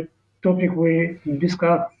topic we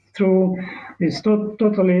discuss through is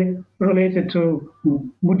totally related to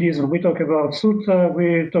Buddhism. We talk about sutta,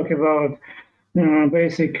 we talk about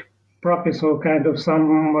basic practice or kind of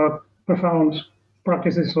some profound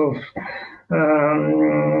practices of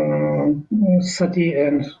sati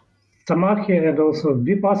and samadhi and also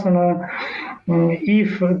vipassana.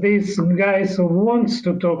 If these guys wants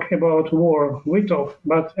to talk about war, we talk,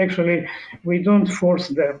 but actually we don't force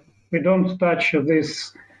them. We don't touch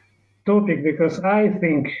this topic, because I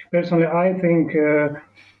think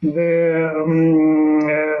the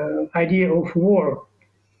idea of war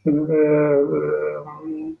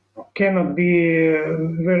cannot be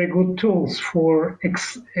very good tools for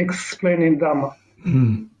explaining Dhamma.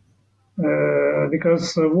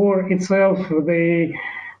 Because war itself, they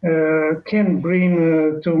can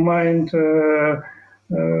bring to mind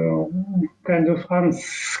kind kind of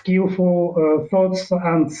unskillful thoughts,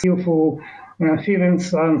 unskillful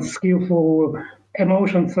feelings, unskillful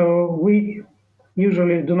emotions. So we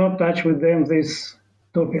usually do not touch with them this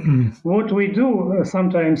topic. What we do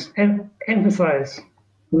sometimes emphasize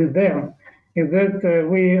with them is that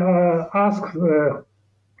we ask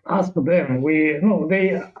them.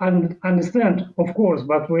 They understand, of course,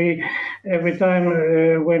 but we every time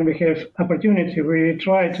when we have opportunity, we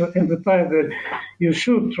try to emphasize that you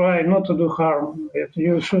should try not to do harm. That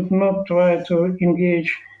you should not try to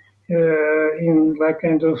engage in like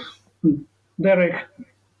kind of direct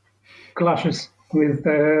clashes with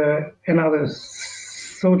another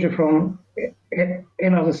soldier from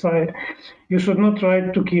another side. You should not try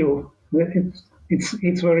to kill.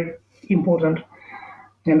 It's very important.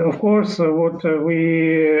 And of course, what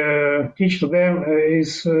we teach to them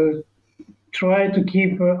is try to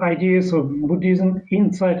keep ideas of Buddhism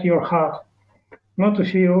inside your heart, not to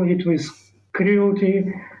feel it with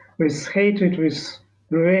cruelty, with hatred, with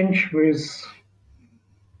revenge, with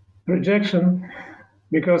rejection,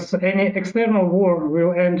 because any external war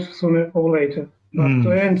will end sooner or later. But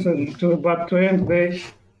to end the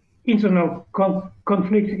internal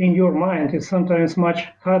conflict in your mind is sometimes much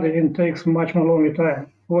harder and takes much more longer time.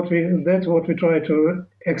 That's what we try to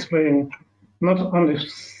explain, not only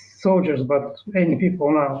soldiers but any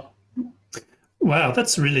people now. Wow,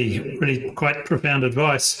 that's really quite profound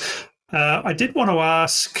advice. I did want to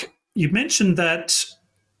ask, you mentioned that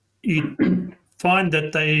you find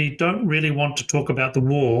that they don't really want to talk about the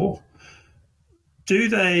war. Do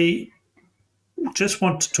they just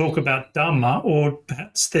want to talk about Dhamma, or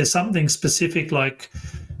perhaps there's something specific like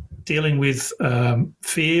dealing with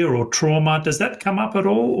fear or trauma? Does that come up at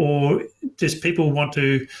all, or does people want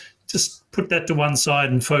to just put that to one side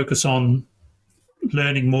and focus on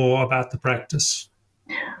learning more about the practice?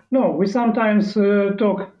 No, we sometimes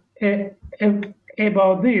talk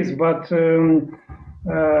about this, but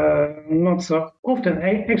not so often.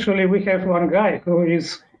 Actually, we have one guy who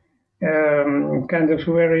is kind of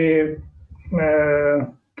very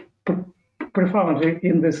profound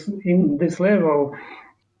in this level.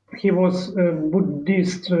 He was a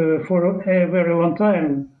Buddhist for a very long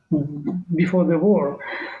time before the war,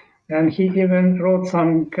 and he even wrote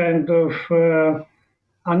some kind of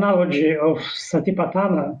analogy of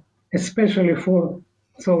Satipatthana, especially for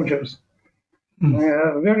soldiers.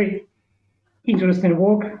 Very interesting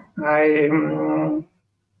work. I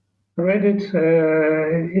read it.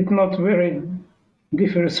 It not very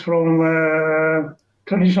differs from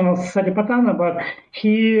traditional Satipatthana, but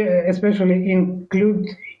he especially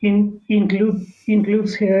includes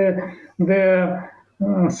the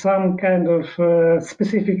some kind of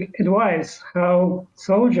specific advice how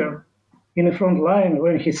soldier in the front line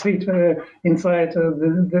when he sits inside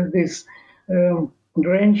this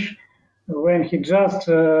range, when he just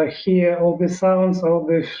hear all the sounds, all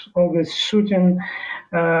this shooting,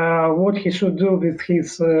 what he should do with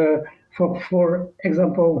his, for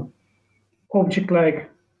example, object like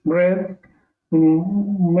breath,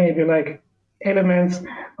 maybe like elements.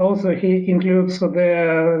 Also, he includes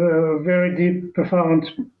the very deep,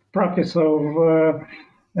 profound practice of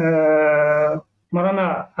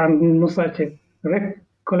Marana and Nusati,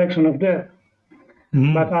 recollection of death.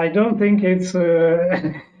 But I don't think it's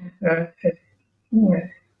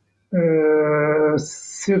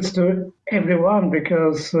suits to everyone,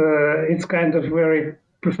 because it's kind of very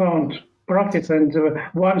profound practice, and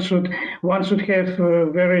one should have a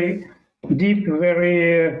very deep,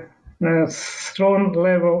 very strong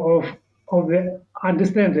level of the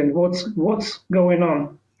understanding what's going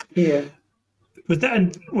on here. Was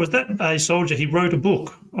that a soldier? He wrote a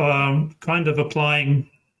book, kind of applying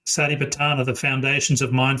Satipatthana, the foundations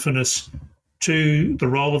of mindfulness, to the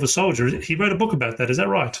role of a soldier. He wrote a book about that. Is that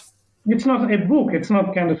right? It's not a book. It's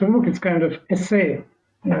not kind of a book. It's kind of essay.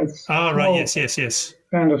 Right. Yes.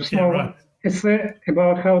 Kind of small essay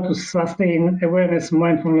about how to sustain awareness,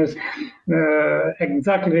 mindfulness,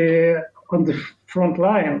 exactly on the front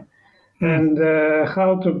line, and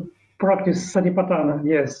how to practice Satipatthana.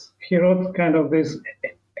 Yes, he wrote kind of this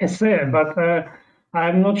essay, but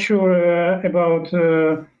I'm not sure about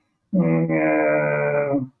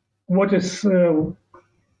what is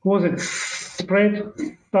was it spread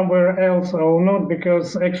somewhere else or not,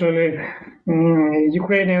 because actually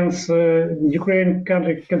Ukraine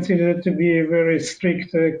country considered to be a very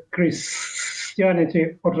strict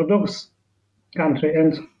Christianity Orthodox country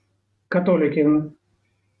and Catholic in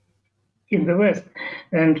the West.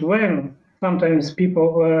 And when sometimes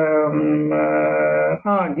people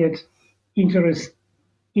get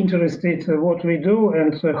interested what we do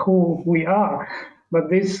and who we are, but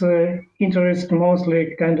this interest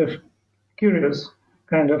mostly kind of curious,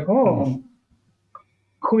 kind of,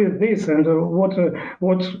 who is this, and what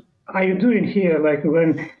are you doing here? Like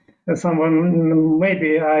when someone,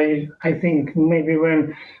 maybe I think maybe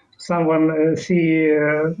when someone see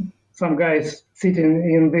some guys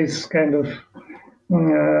sitting in this kind of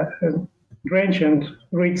branch and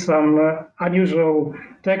read some unusual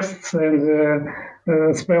texts and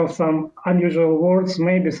spell some unusual words,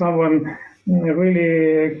 maybe someone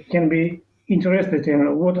really can be interested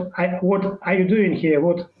in what are you doing here?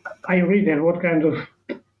 What are you reading? What kind of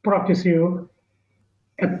practice you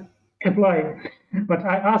apply? But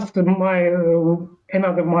I asked my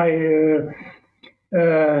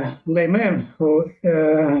layman who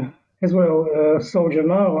as well soldier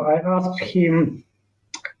now. I asked him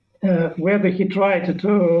whether he tried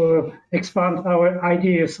to expand our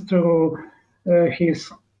ideas to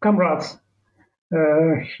his comrades.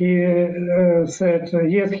 He said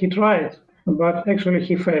yes, he tried, but actually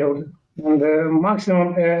he failed. And at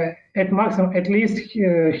least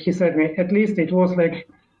he said me, at least it was like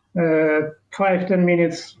 5-10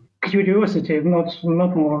 minutes curiosity,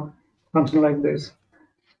 not more, something like this.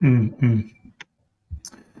 Mm-hmm.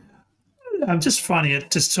 I'm just finding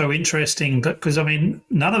it just so interesting because, I mean,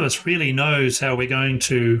 none of us really knows how we're going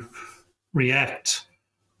to react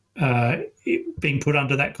being put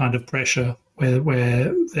under that kind of pressure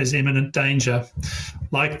where there's imminent danger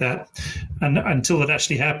like that, and until it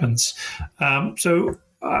actually happens. So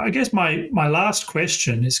I guess my last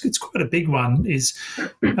question is, it's quite a big one, is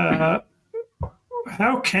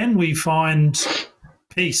how can we find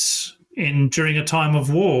peace during a time of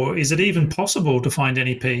war? Is it even possible to find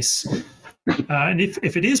any peace? And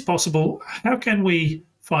if it is possible, how can we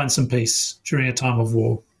find some peace during a time of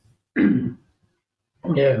war?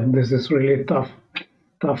 Yeah, this is really tough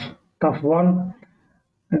one.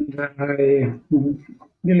 And I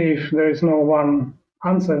believe there is no one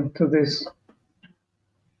answer to this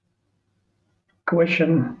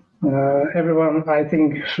question. Everyone, I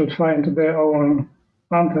think, should find their own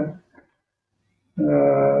answer.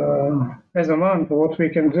 As a monk, what we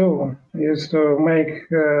can do is to make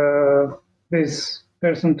this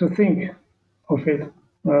person to think of it.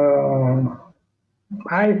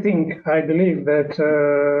 I believe that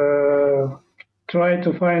try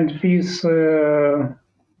to find peace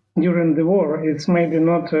during the war, it's maybe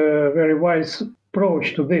not a very wise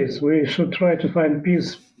approach to this. We should try to find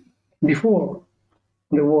peace before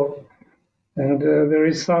the war. And there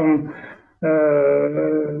is some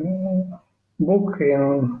book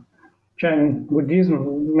in Chan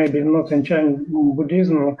Buddhism, maybe not in Chan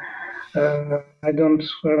Buddhism, I don't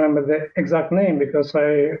remember the exact name because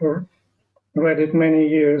I read it many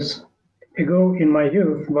years ago in my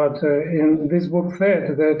youth, but in this book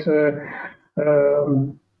said that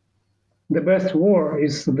the best war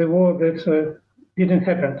is the war that didn't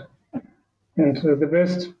happen. And the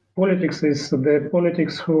best politics is the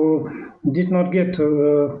politics who did not get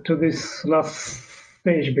to this last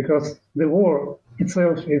stage, because the war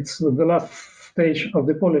itself, it's the last stage of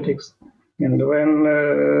the politics. And when,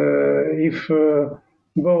 if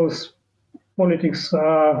both politics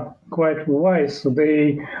are quite wise,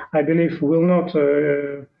 they, I believe, will not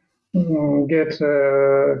get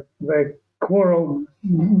the quarrel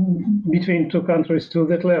between two countries to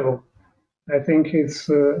that level. I think it's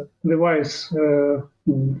the wisest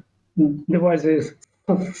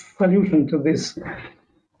solution to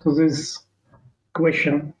this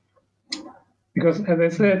question. Because, as I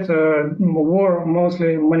said, war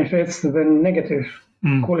mostly manifests the negative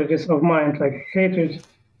qualities of mind, like hatred,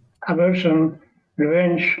 aversion,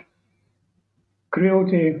 revenge,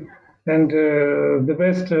 cruelty, and the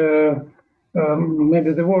best,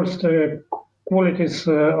 maybe the worst qualities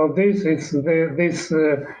of this is these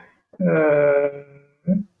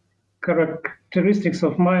characteristics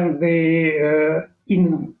of mind they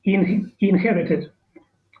inherited.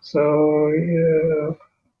 So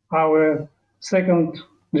our second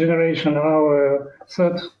generation, our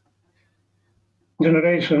third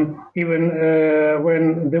generation, even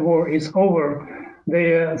when the war is over,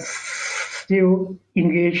 they are still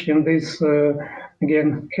engaged in this,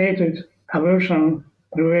 again, hatred, aversion,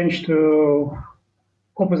 revenge to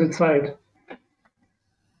opposite side.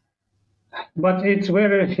 But it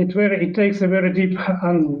takes a very deep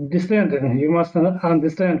understanding. You must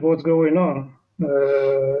understand what's going on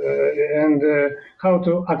and how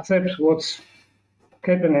to accept what's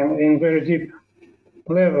happening in very deep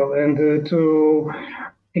level, and to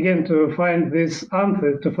find this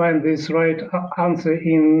answer, to find this right answer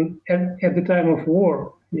at the time of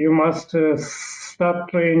war. You must start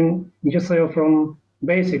training yourself from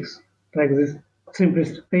basics, like this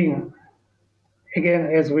simplest thing. Again,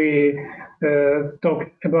 as we talk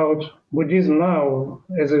about Buddhism now.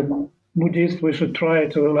 As a Buddhist, we should try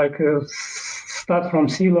to start from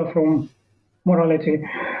sila, from morality,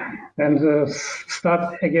 and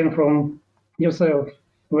start again from yourself.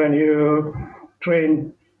 When you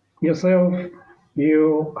train yourself,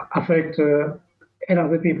 you affect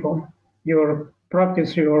other people. Your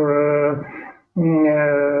practice, your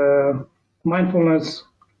mindfulness,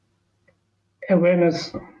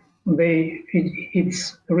 awareness,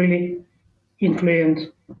 it's really influence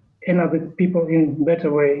other people in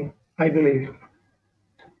better way, I believe.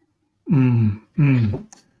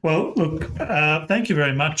 Well, look, thank you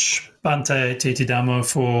very much, Bhante Thithidhammo,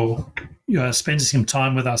 for spending some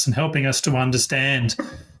time with us and helping us to understand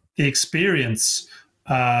the experience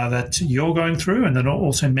that you're going through, and then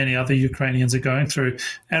also many other Ukrainians are going through,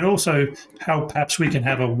 and also how perhaps we can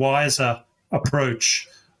have a wiser approach,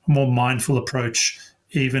 a more mindful approach,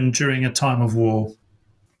 even during a time of war.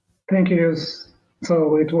 Thank you.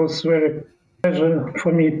 So it was very pleasure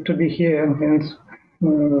for me to be here, and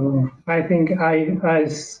I think I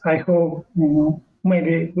hope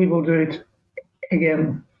maybe we will do it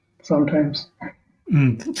again sometimes.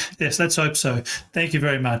 Yes, let's hope so. Thank you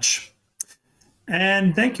very much.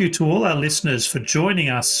 And thank you to all our listeners for joining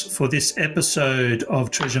us for this episode of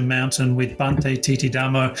Treasure Mountain with Bhante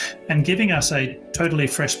Thithidhammo, and giving us a totally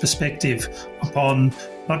fresh perspective upon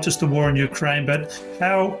not just the war in Ukraine, but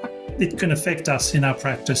how it can affect us in our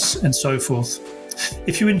practice and so forth.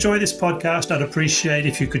 If you enjoy this podcast, I'd appreciate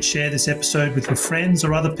if you could share this episode with your friends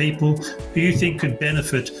or other people who you think could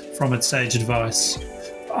benefit from its sage advice.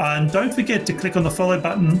 And don't forget to click on the follow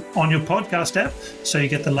button on your podcast app so you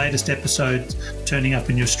get the latest episodes turning up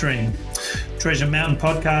in your stream. Treasure Mountain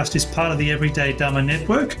Podcast is part of the Everyday Dhamma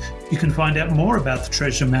Network. You can find out more about the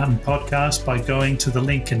Treasure Mountain Podcast by going to the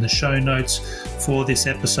link in the show notes for this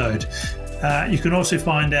episode. You can also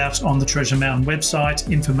find out on the Treasure Mountain website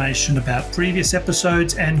information about previous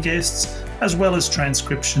episodes and guests, as well as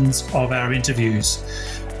transcriptions of our interviews.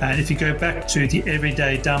 And if you go back to the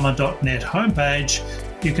everydaydhamma.net homepage,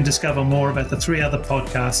 you can discover more about the 3 other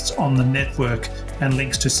podcasts on the network and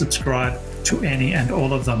links to subscribe to any and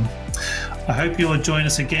all of them. I hope you'll join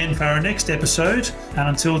us again for our next episode. And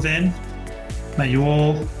until then, may you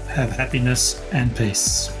all have happiness and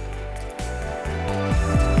peace.